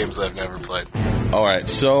 list of games I've never played. All right,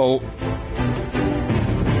 so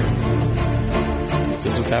Is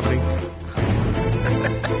this what's happening?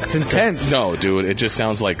 It's intense. No, dude, it just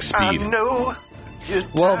sounds like Speed.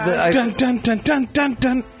 Well, Dun dun dun dun dun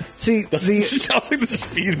dun. see, It just sounds like the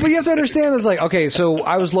Speed. but you have to understand, it's like, okay, so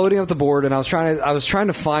I was loading up the board, and I was trying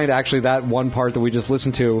to find actually that one part that we just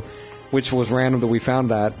listened to, which was random that we found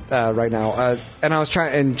that right now, and I was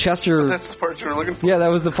trying, and Chester. That's the part you were looking for. Yeah, that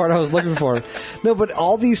was the part I was looking for. No, but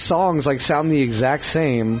all these songs like sound the exact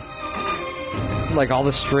same, like all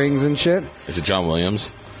the strings and shit. Is it John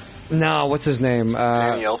Williams? No, what's his name?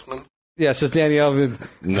 Danny Elfman. Yes, it's Danny Elfman.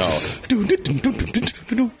 No.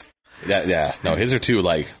 Yeah. No, his are too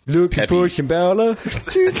like Looking peppy. for Shambhala.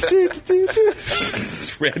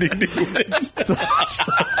 It's Randy Newman.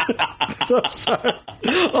 So sorry.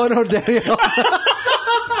 Oh no, Danny Elfman.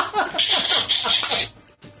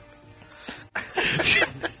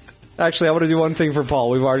 Actually, I want to do one thing for Paul.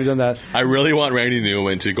 We've already done that. I really want Randy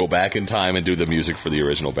Newman to go back in time and do the music for the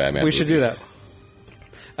original Batman. We should do that.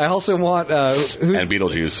 I also want And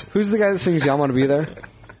Beetlejuice. who's the guy that sings "Y'all Want to Be There"?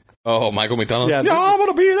 Oh, Michael McDonald. Yeah, Yeah, I'm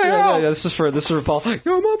gonna be there. Yeah, this is for Paul.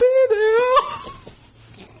 "Y'all Want to Be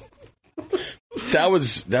There." That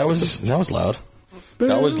was loud.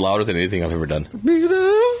 That was louder than anything I've ever done. Be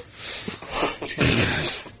there.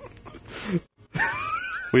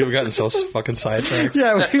 We've gotten so fucking sidetracked.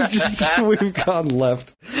 Yeah, we've gone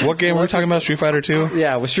left. What game were we talking about? Street Fighter 2?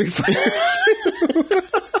 Yeah, with Street Fighter 2.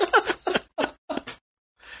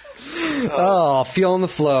 Oh, feeling the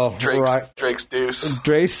flow. Drake's Deuce.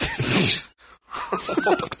 Drake's. What is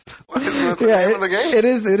the name of the game? It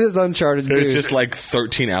is Uncharted. It's Dude. just like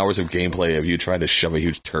 13 hours of gameplay of you trying to shove a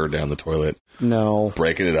huge turd down the toilet, No.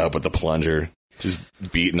 breaking it up with the plunger, just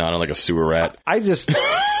beating on it like a sewer rat.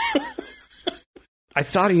 I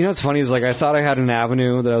thought, you know what's funny is like I thought I had an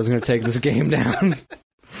avenue that I was going to take this game down.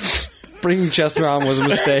 Bringing Chester on was a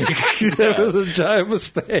mistake. It was a giant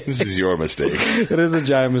mistake. This is your mistake. It is a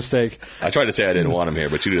giant mistake. I tried to say I didn't want him here,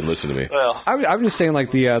 but you didn't listen to me. Well, I'm just saying,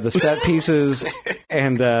 like the set pieces,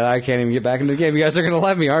 and I can't even get back into the game. You guys are going to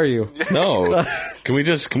let me, are you? No. Can we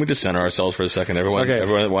just center ourselves for a second, everyone? Okay.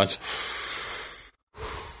 Everyone at once.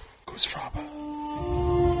 Goes Fraba.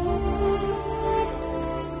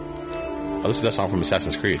 Oh, this is that song from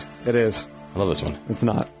Assassin's Creed. It is. I love this one. It's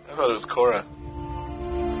not. I thought it was Korra.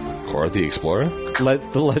 Korra the Explorer?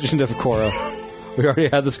 The Legend of Korra. We already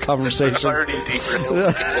had this I'm conversation. already deeper into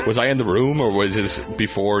it. Was I in the room, or was this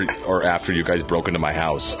before or after you guys broke into my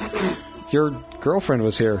house? Your girlfriend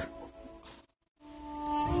was here.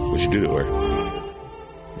 What'd you do to her?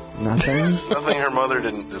 Nothing. Nothing her mother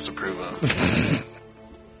didn't disapprove of.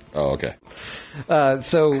 Oh, okay.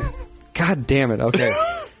 So, god damn it. Okay.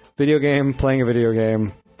 Video game, playing a video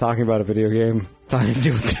game, talking about a video game, talking to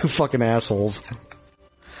two fucking assholes.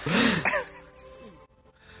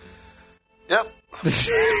 Yep.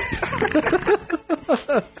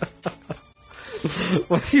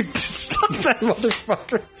 Why you just stop that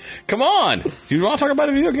motherfucker? Come on! You want to talk about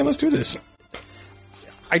a video game? Let's do this.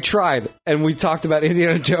 I tried, and we talked about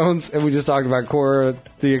Indiana Jones, and we just talked about Korra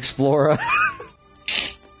the Explorer.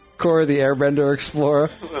 Korra the Airbender Explorer.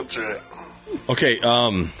 That's right. Okay,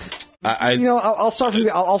 I You know, I'll start from.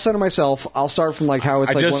 I'll center myself. I'll start from like how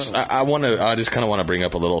it's. I just kind of want to bring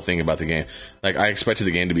up a little thing about the game. Like, I expected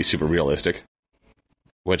the game to be super realistic,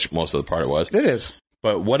 which most of the part it was. It is.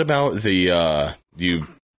 But what about the you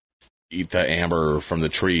eat the amber from the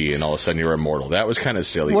tree and all of a sudden you're immortal? That was kind of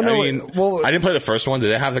silly. Well, no, I mean, I didn't play the first one.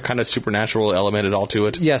 Did it have the kind of supernatural element at all to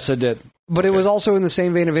it? Yes, it did. But it was also in the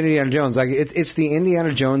same vein of Indiana Jones. Like it's the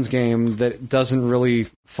Indiana Jones game that doesn't really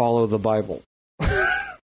follow the Bible.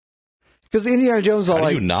 Because Indiana Jones, How are do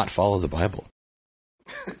like, you not follow the Bible?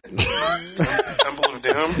 Temple of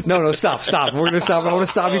Doom. no, stop. We're going to stop. I want to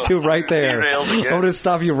stop you two right there. Derailed I again. want to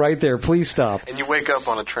stop you right there. Please stop. And you wake up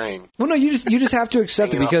on a train. Well, no, you just have to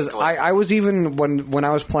accept it Hanging off because the cliff. I was even when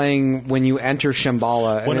I was playing when you enter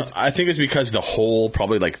Shambhala. And Well, I think it's because the whole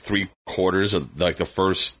probably like 3/4 of like the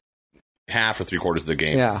first half or 3/4 of the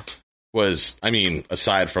game yeah. was, I mean,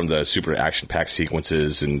 aside from the super action-packed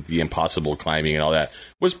sequences and the impossible climbing and all that,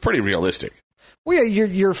 was pretty realistic. Well, yeah,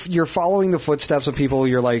 you're following the footsteps of people.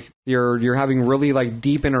 You're having really like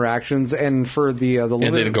deep interactions, and for the And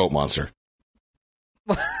then a goat monster.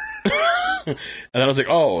 And then I was like,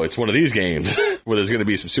 oh, it's one of these games where there's going to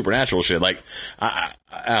be some supernatural shit. Like, I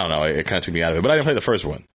don't know, it kind of took me out of it. But I didn't play the first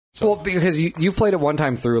one. So. Well, because you played it one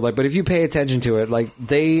time through, like, but if you pay attention to it, like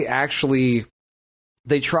they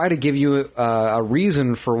try to give you a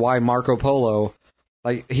reason for why Marco Polo,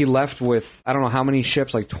 like, he left with I don't know how many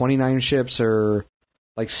ships, like 29 ships or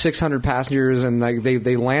like 600 passengers, and like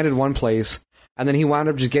they landed one place, and then he wound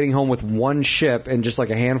up just getting home with one ship and just like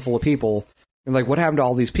a handful of people, and like what happened to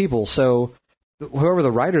all these people? So whoever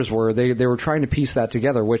the writers were, they were trying to piece that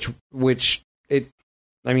together. Which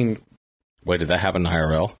I mean, wait, did that happen in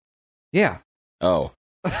IRL? Yeah. Oh.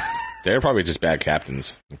 They're probably just bad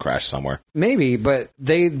captains and crashed somewhere. Maybe, but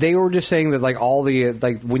they were just saying that like all the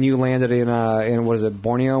like when you landed in what is it,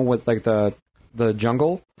 Borneo with like the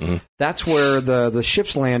jungle, that's where the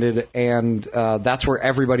ships landed, and that's where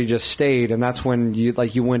everybody just stayed, and that's when you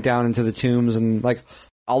went down into the tombs, and like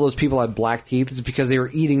all those people had black teeth. It's because they were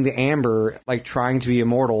eating the amber, like trying to be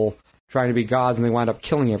immortal, trying to be gods, and they wound up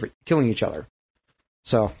killing each other.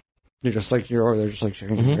 So you're over there just like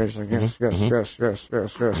yes.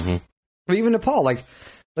 But even Nepal, like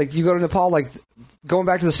you go to Nepal, like going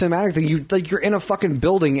back to the cinematic thing, you're in a fucking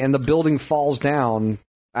building and the building falls down.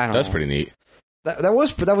 I don't know. That's pretty neat. That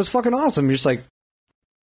was fucking awesome. You're just like,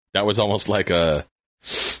 that was almost like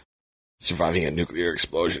surviving a nuclear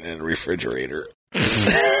explosion in a refrigerator.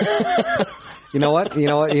 You know what?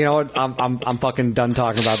 I'm fucking done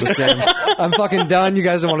talking about this game. I'm fucking done. You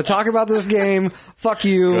guys don't want to talk about this game. Fuck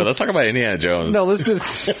you. No, let's talk about Indiana Jones. No, let's do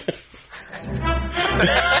this.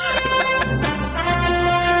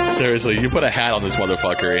 Seriously, you put a hat on this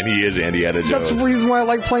motherfucker, and he is Indiana Jones. That's the reason why I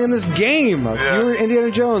like playing this game. Yeah. You were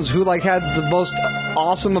Indiana Jones, who like had the most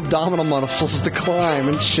awesome abdominal muscles to climb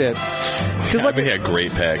and shit. Because like, he had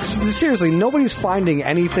great pecs. Seriously, nobody's finding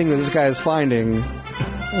anything that this guy is finding. You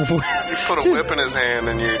put a whip in his hand,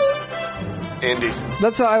 and you're Indy.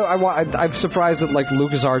 That's why I'm surprised that like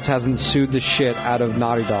LucasArts hasn't sued the shit out of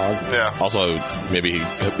Naughty Dog. Yeah. Also, maybe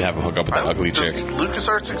have him hook up with that ugly chick. Does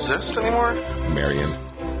LucasArts exist anymore? Marion.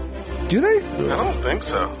 Do they? I don't think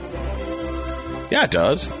so. Yeah, it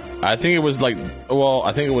does. I think it was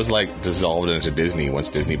dissolved into Disney once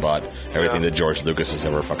Disney bought everything that George Lucas has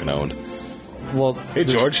ever fucking owned. Well, hey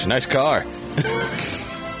George, nice car.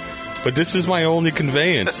 But this is my only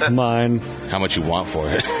conveyance. Mine. How much you want for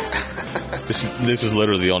it? This is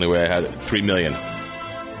literally the only way I had it. $3 million.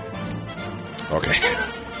 Okay.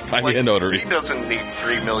 Find me a notary. He doesn't need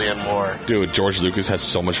 $3 million more. Dude, George Lucas has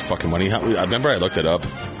so much fucking money. I remember I looked it up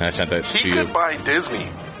and I sent that to you. He could buy Disney.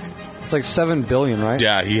 It's like $7 billion, right?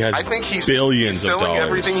 Yeah, he has. I think he's billions of dollars. Selling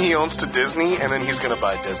everything he owns to Disney, and then he's going to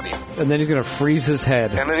buy Disney. And then he's going to freeze his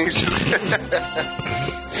head. And then he's just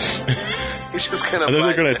going to. And then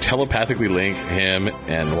they're going to telepathically link him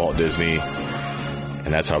and Walt Disney, and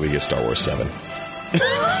that's how we get Star Wars 7.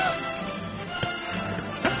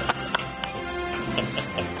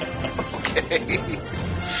 Okay.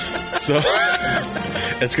 So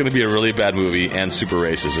it's going to be a really bad movie and super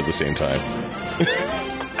racist at the same time.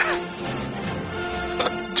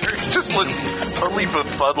 He just looks totally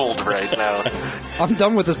befuddled right now. I'm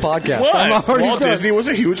done with this podcast. What? Walt Disney was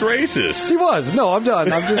a huge racist. He was. No, I'm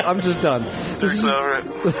done. I'm just done. Over it.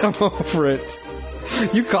 I'm over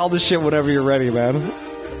it. You call this shit whenever you're ready, man.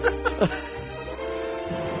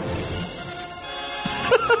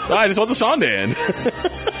 I just want the song to end.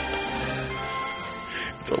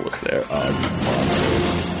 It's almost there.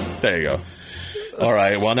 Oh, there you go. All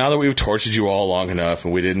right. Well, now that we've tortured you all long enough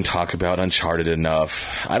and we didn't talk about Uncharted enough,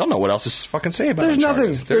 I don't know what else to fucking say about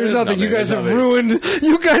Uncharted. There's nothing. You guys have ruined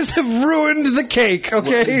the cake,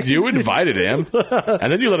 okay? Well, you invited him,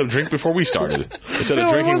 and then you let him drink before we started. Instead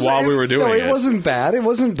of drinking while we were doing it. No, it wasn't bad. It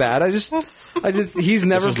wasn't bad. I just he's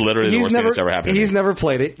never. This is literally the worst thing that's ever happened to me. He's never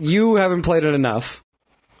played it. You haven't played it enough.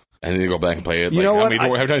 And then you go back and play it. You know what? How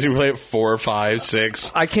many times do you play it? 4, 5,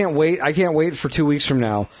 6? I can't wait. I can't wait for 2 weeks from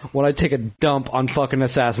now when I take a dump on fucking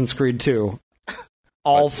Assassin's Creed 2.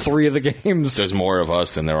 All 3 of the games. There's more of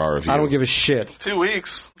us than there are of you. I don't give a shit. 2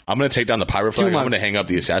 weeks. I'm going to take down the pirate flag. I'm going to hang up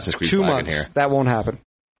the Assassin's Creed 2 flag months. in here. That won't happen.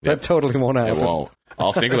 Yep. That totally won't happen. It won't.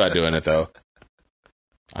 I'll think about doing it, though.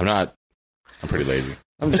 I'm pretty lazy.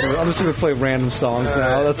 I'm just going to play random songs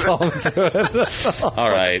now. That's all I'm doing.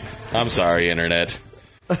 All right. I'm sorry, Internet.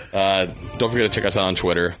 Don't forget to check us out on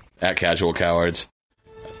Twitter @Casual Cowards.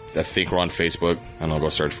 I think we're on Facebook. I don't know. Go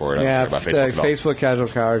search for it. Yeah, I don't care about Facebook. Facebook Casual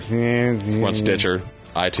Cowards. We're on Stitcher,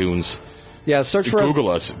 iTunes. Yeah, search for Google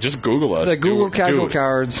us. Just Google us. The Google Casual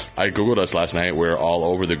Cowards. I Googled us last night. We're all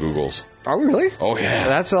over the Googles. Are we really? Oh yeah.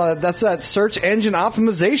 That's that search engine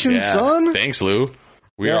optimization, son. Thanks, Lou.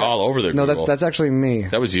 We are all over the Google. No, that's actually me.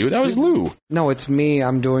 That was you? That was Lou. No, it's me.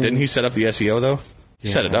 I'm doing. Didn't he set up the SEO though? He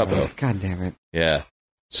set it up though. God damn it. Yeah.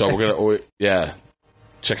 So we're gonna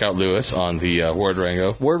check out Lewis on the Word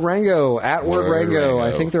Rango. Word Rango @Word Rango.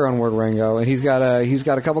 I think they're on Word Rango, and he's got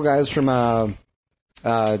a couple guys from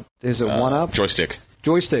is it One Up? Joystick.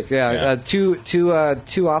 Yeah. Two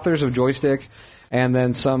authors of Joystick, and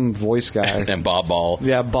then some voice guy. And Bob Ball.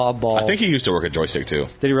 Yeah, Bob Ball. I think he used to work at Joystick too.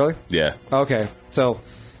 Did he really? Yeah. Okay, so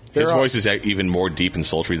his voice is even more deep and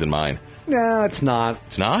sultry than mine. No, it's not.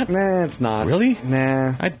 It's not? Nah, it's not. Really?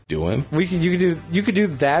 Nah. I'd do him. You could do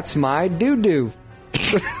That's My Doo-Doo.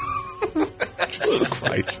 Jesus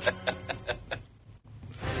Christ.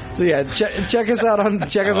 So yeah, check us out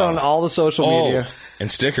on all the social media. And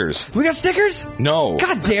stickers. We got stickers? No.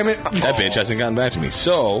 God damn it. That bitch hasn't gotten back to me.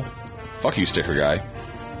 So, fuck you, sticker guy.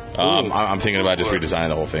 I'm thinking about just redesigning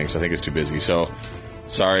the whole thing, so I think it's too busy. So,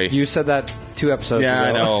 sorry. You said that 2 episodes ago. Yeah,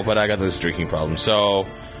 I know, but I got this drinking problem. So,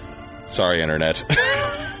 sorry, Internet.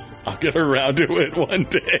 I'll get around to it one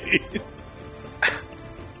day.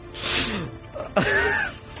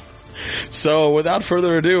 So, without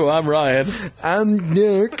further ado, I'm Ryan. I'm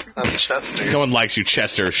Nick. I'm Chester. No one likes you,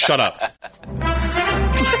 Chester. Shut up.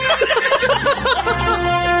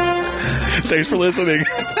 Thanks for listening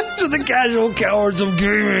to the Casual Cowards of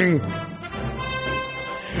Gaming.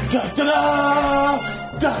 Da, da, da,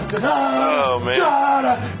 da, da, da, Oh, man. Da,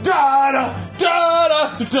 da, da,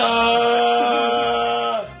 da, da,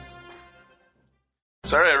 da.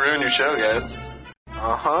 Sorry I ruined your show, guys.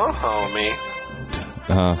 Uh-huh, homie.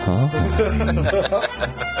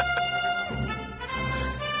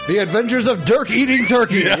 The Adventures of Dirk Eating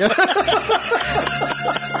Turkey.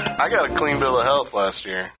 I got a clean bill of health last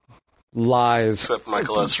year. Lies. Except for my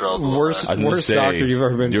cholesterol's a little Worst high. doctor you've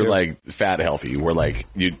ever been to. You're like fat healthy. We're like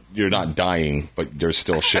you're not dying, but there's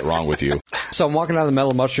still shit wrong with you. So I'm walking down the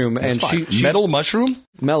Mellow Mushroom, and she's Metal mushroom?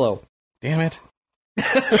 Mellow. Damn it!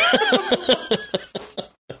 I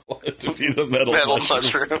wanted to be the metal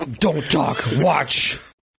mushroom. Don't talk. Watch.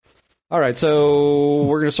 All right, so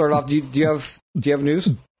we're gonna start off. Do you have news?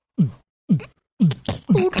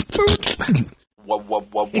 Wub, wub,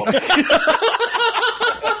 wub, wub.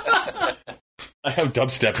 I have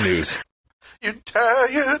dubstep news. You're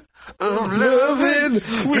tired of loving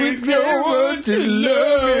with no one to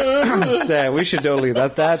love you. Yeah, we should totally.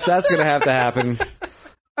 That's gonna have to happen.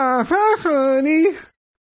 Honey.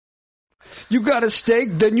 You got a steak,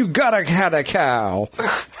 then you gotta had a cow.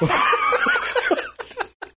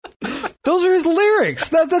 Those are his lyrics.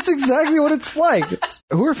 That's exactly what it's like.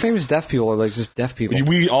 Who are famous deaf people? Or like just deaf people?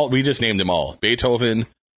 We just named them all: Beethoven,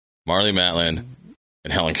 Marley Matlin,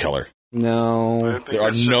 and Helen Keller. No, there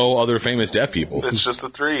are no other famous deaf people. It's just the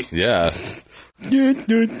three. Yeah. Well, there's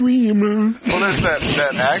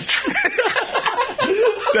that actress.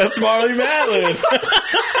 That's Marley Matlin.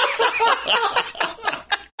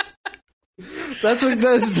 That's what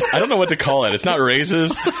does. I don't know what to call it. It's not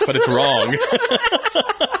racist, but it's wrong.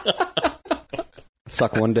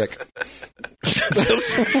 Suck one dick. You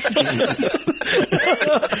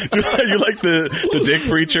like the dick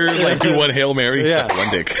preacher? Like do one Hail Mary, yeah. Suck one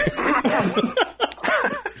dick.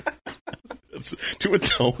 To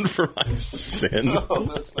atone for my sin.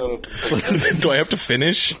 That's not Do I have to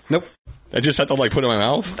finish? Nope. I just have to like put it in my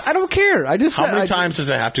mouth? I don't care. How many times does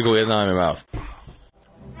it have to go in and out of my mouth?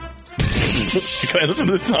 Can I listen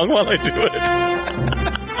to this song while I do it?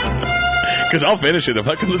 Because I'll finish it if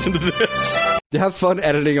I can listen to this. Have fun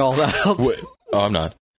editing all that out. Wait. Oh, I'm not.